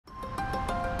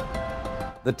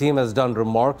The team has done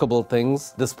remarkable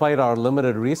things despite our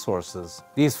limited resources.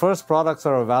 These first products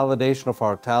are a validation of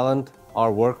our talent,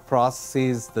 our work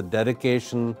processes, the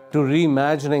dedication to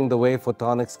reimagining the way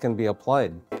photonics can be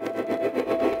applied.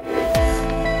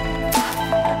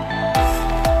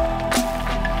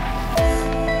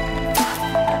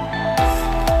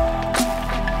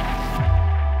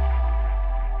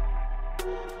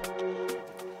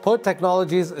 POET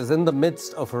Technologies is in the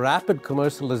midst of rapid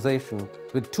commercialization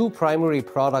with two primary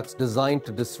products designed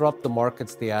to disrupt the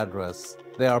markets they address.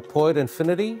 They are POET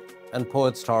Infinity and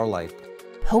POET Starlight.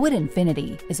 POET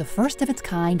Infinity is a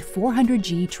first-of-its-kind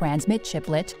 400G transmit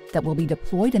chiplet that will be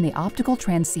deployed in the optical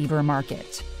transceiver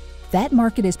market. That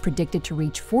market is predicted to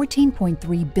reach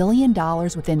 $14.3 billion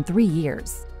within 3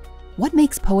 years. What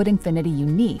makes POET Infinity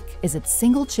unique is its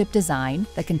single-chip design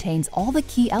that contains all the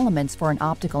key elements for an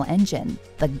optical engine,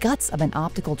 the guts of an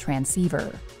optical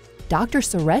transceiver. Dr.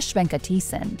 Suresh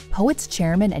Venkatesan, POET's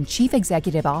chairman and chief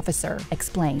executive officer,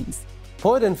 explains.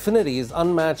 POET Infinity is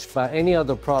unmatched by any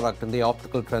other product in the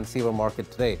optical transceiver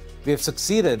market today. We have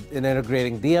succeeded in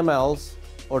integrating DMLs,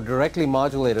 or directly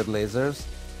modulated lasers,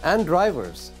 and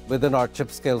drivers within our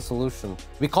chip-scale solution.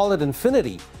 We call it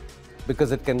Infinity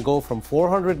because it can go from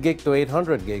 400 gig to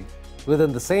 800 gig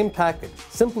within the same package,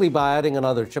 simply by adding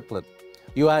another chiplet.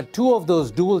 You add two of those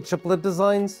dual chiplet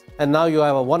designs, and now you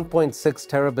have a 1.6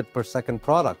 terabit per second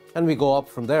product, and we go up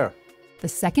from there. The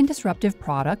second disruptive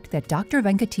product that Dr.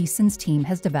 Venkatesan's team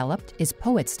has developed is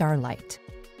POET Starlight.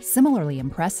 Similarly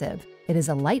impressive, it is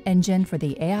a light engine for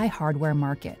the AI hardware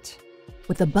market.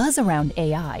 With the buzz around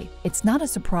AI, it's not a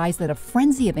surprise that a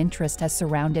frenzy of interest has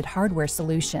surrounded hardware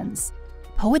solutions.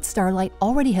 POET Starlight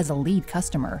already has a lead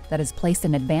customer that has placed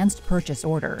an advanced purchase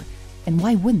order, and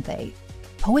why wouldn't they?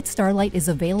 POET Starlight is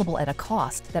available at a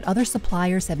cost that other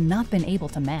suppliers have not been able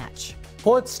to match.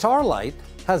 POET Starlight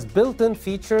has built-in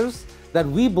features that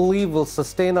we believe will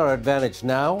sustain our advantage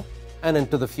now and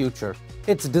into the future.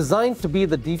 It's designed to be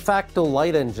the de facto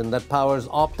light engine that powers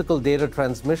optical data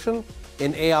transmission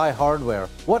in AI hardware.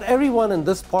 What everyone in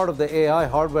this part of the AI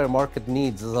hardware market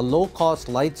needs is a low-cost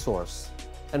light source,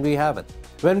 and we have it.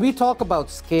 When we talk about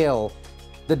scale,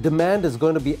 the demand is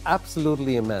going to be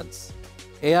absolutely immense.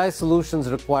 AI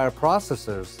solutions require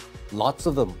processors, lots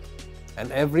of them,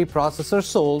 and every processor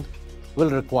sold will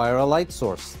require a light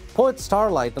source. POET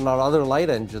Starlight and our other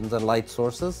light engines and light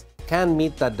sources can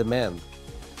meet that demand.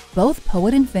 Both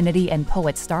POET Infinity and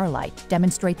POET Starlight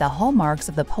demonstrate the hallmarks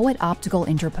of the POET optical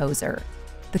interposer.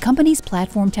 The company's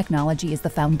platform technology is the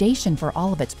foundation for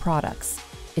all of its products.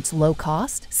 It's low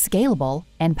cost, scalable,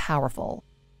 and powerful.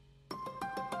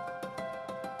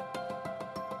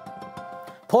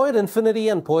 POET Infinity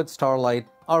and POET Starlight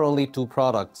are only two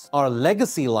products. Our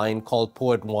legacy line, called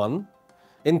POET One,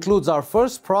 includes our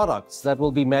first products that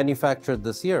will be manufactured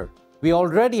this year. We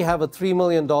already have a $3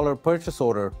 million purchase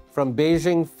order from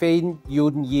Beijing Fein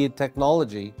Yunyi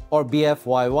Technology, or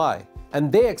BFYY,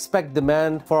 and they expect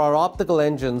demand for our optical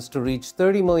engines to reach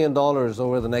 $30 million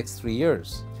over the next 3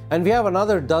 years. And we have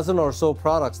another dozen or so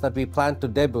products that we plan to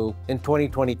debut in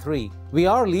 2023. We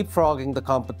are leapfrogging the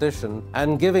competition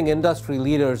and giving industry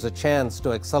leaders a chance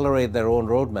to accelerate their own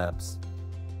roadmaps.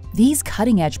 These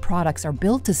cutting-edge products are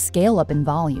built to scale up in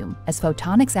volume as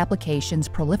photonics applications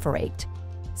proliferate.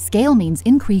 Scale means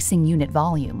increasing unit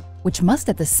volume, which must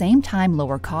at the same time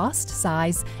lower cost,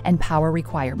 size, and power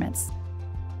requirements.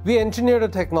 We engineered a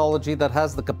technology that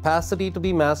has the capacity to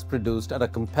be mass-produced at a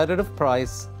competitive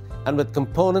price and with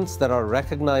components that are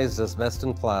recognized as best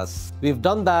in class. We've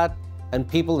done that, and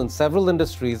people in several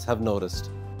industries have noticed.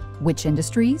 Which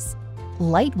industries?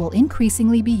 Light will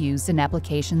increasingly be used in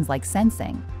applications like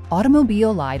sensing,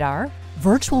 automobile LiDAR,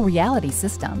 virtual reality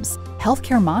systems,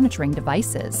 healthcare monitoring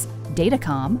devices,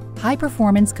 datacom,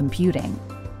 high-performance computing,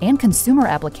 and consumer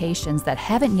applications that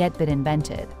haven't yet been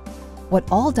invented. What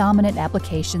all dominant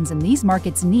applications in these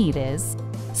markets need is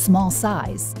small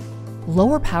size,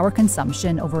 lower power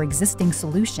consumption over existing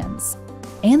solutions,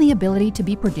 and the ability to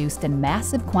be produced in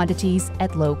massive quantities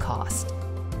at low cost.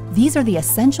 These are the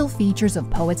essential features of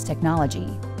POET's technology.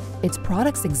 Its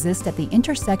products exist at the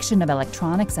intersection of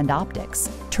electronics and optics,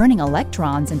 turning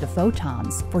electrons into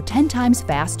photons for 10 times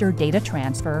faster data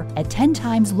transfer at 10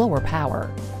 times lower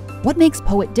power. What makes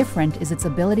POET different is its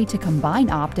ability to combine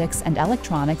optics and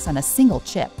electronics on a single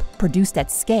chip, produced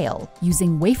at scale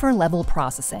using wafer-level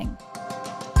processing.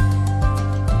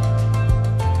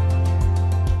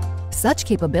 Such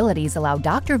capabilities allow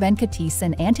Dr.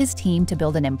 Venkatesan and his team to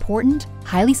build an important,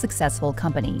 highly successful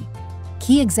company.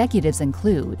 Key executives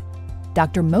include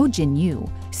Dr. Mo Jin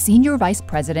Yu, Senior Vice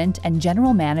President and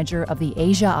General Manager of the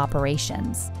Asia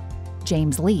Operations,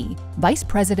 James Lee, Vice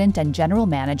President and General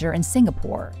Manager in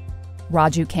Singapore.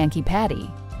 Raju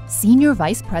Kankipati, Senior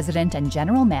Vice President and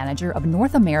General Manager of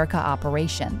North America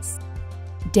Operations.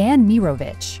 Dan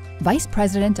Mirovich, Vice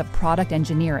President of Product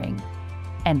Engineering.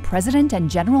 And President and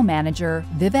General Manager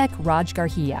Vivek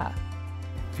Rajgarhia.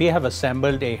 We have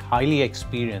assembled a highly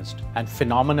experienced and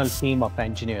phenomenal team of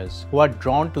engineers who are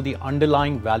drawn to the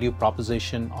underlying value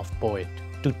proposition of POET.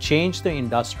 To change the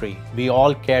industry we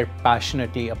all care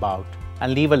passionately about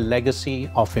and leave a legacy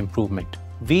of improvement.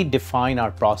 We define our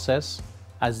process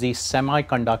as the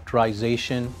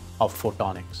semiconductorization of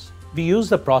photonics. We use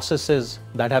the processes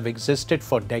that have existed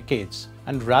for decades,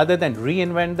 and rather than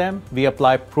reinvent them, we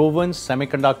apply proven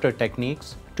semiconductor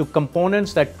techniques to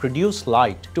components that produce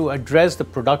light to address the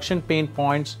production pain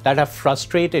points that have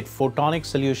frustrated photonic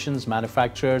solutions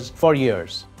manufacturers for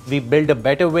years. We build a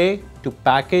better way to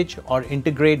package or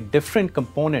integrate different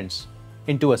components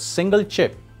into a single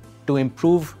chip to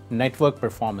improve network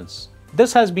performance.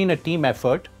 This has been a team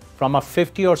effort from our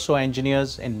 50 or so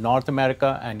engineers in North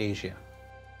America and Asia.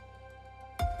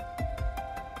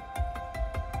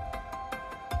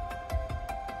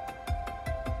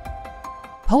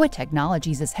 POET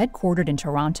Technologies is headquartered in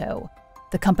Toronto.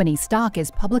 The company's stock is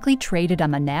publicly traded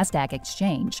on the NASDAQ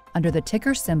exchange under the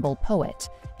ticker symbol POET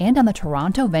and on the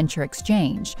Toronto Venture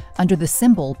Exchange under the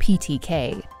symbol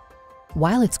PTK.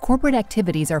 While its corporate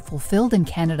activities are fulfilled in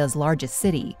Canada's largest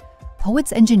city,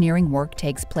 POET's engineering work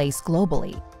takes place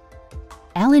globally.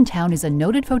 Allentown is a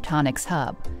noted photonics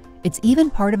hub. It's even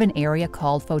part of an area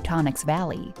called Photonics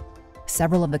Valley.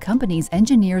 Several of the company's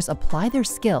engineers apply their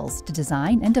skills to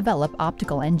design and develop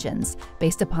optical engines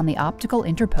based upon the optical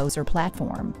interposer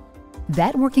platform.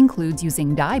 That work includes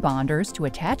using die bonders to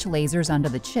attach lasers onto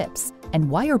the chips and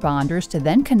wire bonders to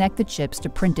then connect the chips to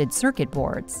printed circuit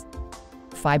boards.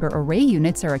 Fiber array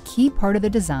units are a key part of the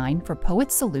design for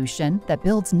POET's solution that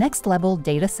builds next-level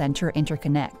data center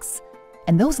interconnects.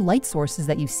 And those light sources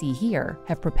that you see here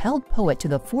have propelled POET to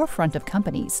the forefront of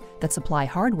companies that supply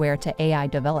hardware to AI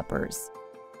developers.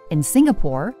 In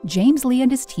Singapore, James Lee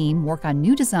and his team work on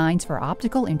new designs for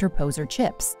optical interposer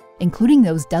chips, including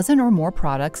those dozen or more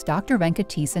products Dr.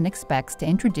 Venkatesan expects to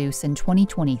introduce in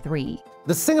 2023.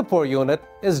 The Singapore unit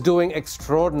is doing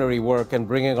extraordinary work in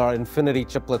bringing our Infinity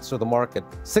chiplets to the market.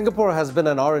 Singapore has been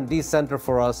an R&D center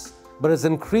for us, but is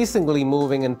increasingly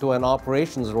moving into an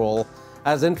operations role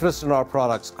as interest in our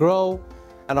products grow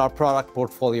and our product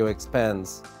portfolio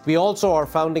expands. We also are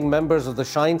founding members of the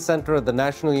Shine Center at the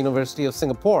National University of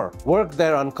Singapore. Work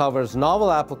there uncovers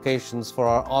novel applications for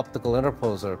our optical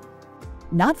interposer.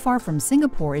 Not far from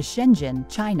Singapore is Shenzhen,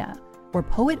 China, where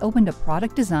POET opened a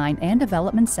product design and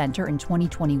development center in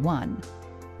 2021.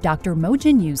 Dr. Mo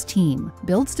Jin-Yu's team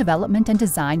builds development and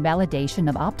design validation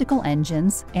of optical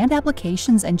engines and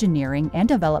applications engineering and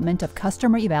development of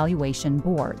customer evaluation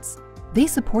boards. They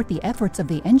support the efforts of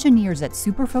the engineers at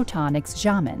Superphotonics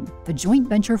Xiamen, the joint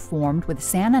venture formed with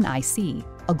Sanan IC,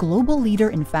 a global leader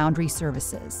in foundry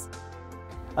services.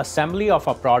 Assembly of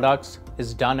our products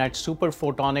is done at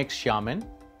Superphotonics Xiamen,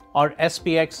 or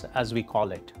SPX as we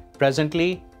call it.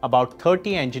 Presently, about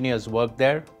 30 engineers work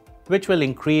there, which will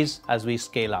increase as we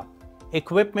scale up.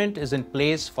 Equipment is in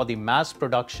place for the mass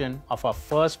production of our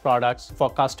first products for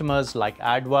customers like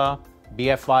ADVA,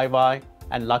 BFYY,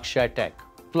 and Lakshya Tech,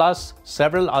 plus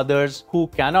several others who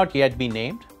cannot yet be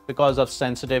named because of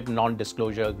sensitive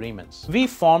non-disclosure agreements. We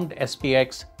formed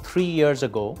SPX 3 years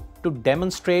ago to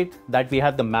demonstrate that we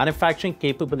have the manufacturing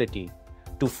capability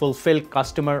to fulfill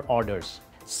customer orders.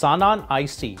 Sanan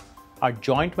IC, our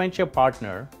joint venture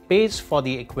partner, pays for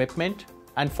the equipment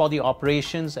and for the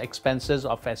operations expenses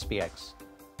of SPX.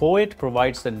 POET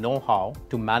provides the know-how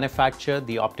to manufacture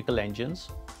the optical engines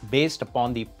based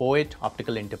upon the POET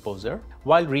optical interposer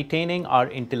while retaining our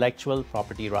intellectual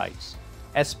property rights.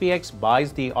 SPX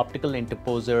buys the optical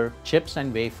interposer chips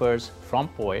and wafers from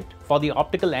POET for the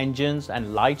optical engines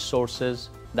and light sources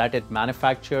that it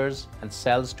manufactures and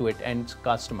sells to its end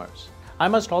customers. I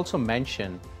must also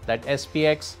mention that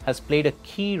SPX has played a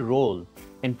key role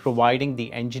in providing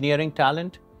the engineering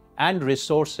talent and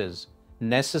resources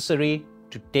necessary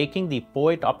to taking the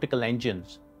POET optical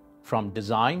engines from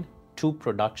design to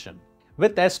production.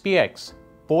 With SPX,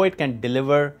 POET can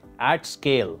deliver at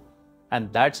scale,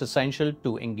 and that's essential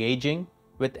to engaging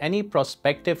with any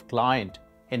prospective client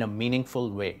in a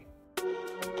meaningful way.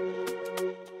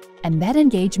 And that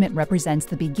engagement represents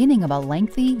the beginning of a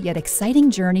lengthy yet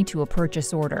exciting journey to a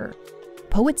purchase order.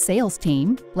 POET's sales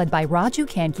team, led by Raju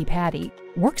Kankipati,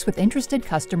 works with interested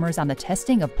customers on the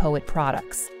testing of POET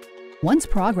products. Once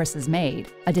progress is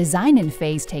made, a design-in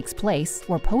phase takes place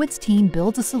where POET's team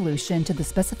builds a solution to the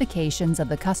specifications of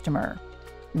the customer.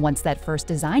 Once that first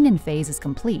design-in phase is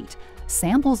complete,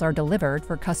 samples are delivered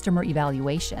for customer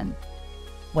evaluation.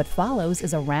 What follows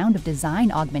is a round of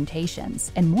design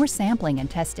augmentations and more sampling and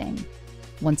testing.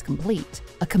 Once complete,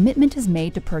 a commitment is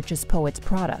made to purchase POET's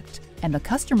product, and the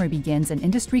customer begins an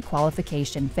industry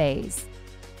qualification phase.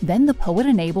 Then the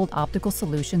POET-enabled optical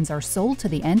solutions are sold to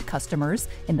the end customers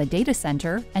in the data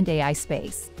center and AI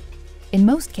space. In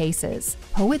most cases,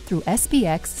 POET through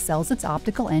SPX sells its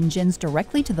optical engines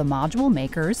directly to the module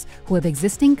makers who have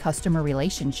existing customer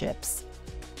relationships.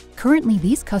 Currently,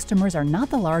 these customers are not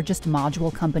the largest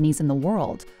module companies in the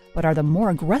world, but are the more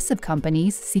aggressive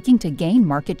companies seeking to gain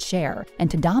market share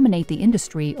and to dominate the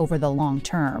industry over the long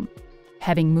term.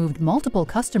 Having moved multiple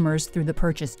customers through the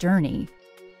purchase journey,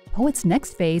 POET's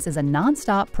next phase is a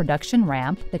non-stop production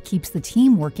ramp that keeps the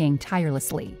team working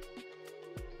tirelessly.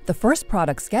 The first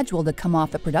products scheduled to come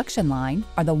off the production line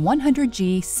are the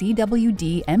 100G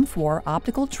CWD M4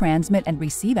 optical transmit and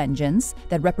receive engines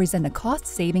that represent a cost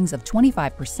savings of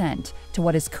 25% to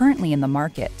what is currently in the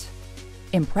market.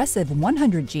 Impressive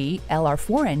 100G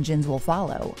LR4 engines will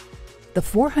follow. The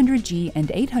 400G and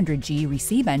 800G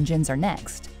receive engines are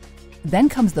next. Then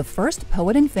comes the first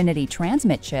POET Infinity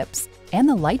transmit chips and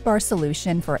the Lightbar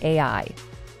solution for AI.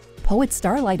 POET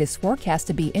Starlight is forecast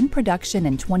to be in production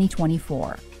in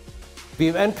 2024.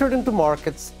 We've entered into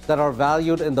markets that are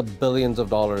valued in the billions of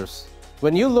dollars.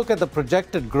 When you look at the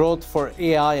projected growth for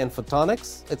AI and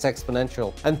photonics, it's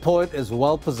exponential, and POET is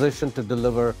well positioned to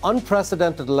deliver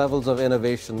unprecedented levels of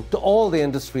innovation to all the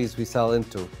industries we sell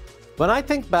into. When I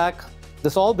think back,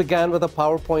 this all began with a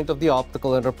PowerPoint of the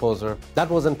optical interposer. That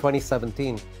was in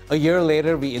 2017. A year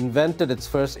later, we invented its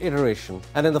first iteration.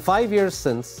 And in the 5 years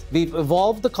since, we've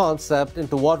evolved the concept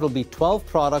into what will be 12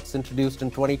 products introduced in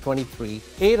 2023,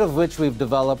 8 of which we've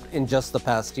developed in just the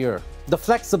past year. The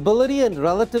flexibility and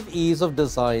relative ease of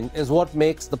design is what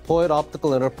makes the POET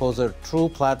optical interposer true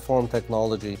platform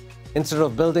technology. Instead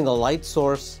of building a light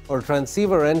source or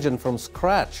transceiver engine from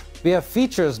scratch, we have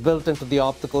features built into the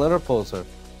optical interposer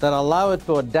that allow it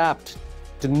to adapt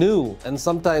to new and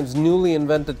sometimes newly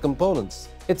invented components.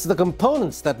 It's the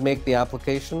components that make the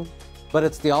application, but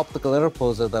it's the optical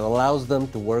interposer that allows them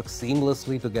to work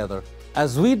seamlessly together.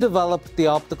 As we developed the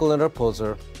optical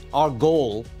interposer, our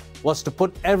goal was to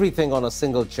put everything on a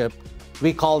single chip.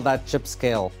 We call that chip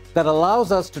scale. That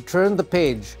allows us to turn the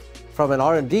page from an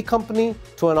R&D company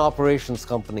to an operations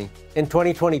company. In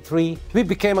 2023, we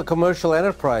became a commercial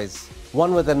enterprise,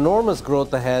 one with enormous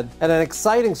growth ahead and an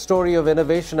exciting story of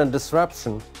innovation and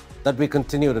disruption that we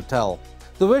continue to tell.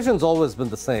 The vision's always been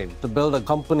the same, to build a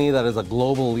company that is a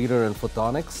global leader in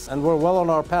photonics, and we're well on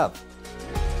our path.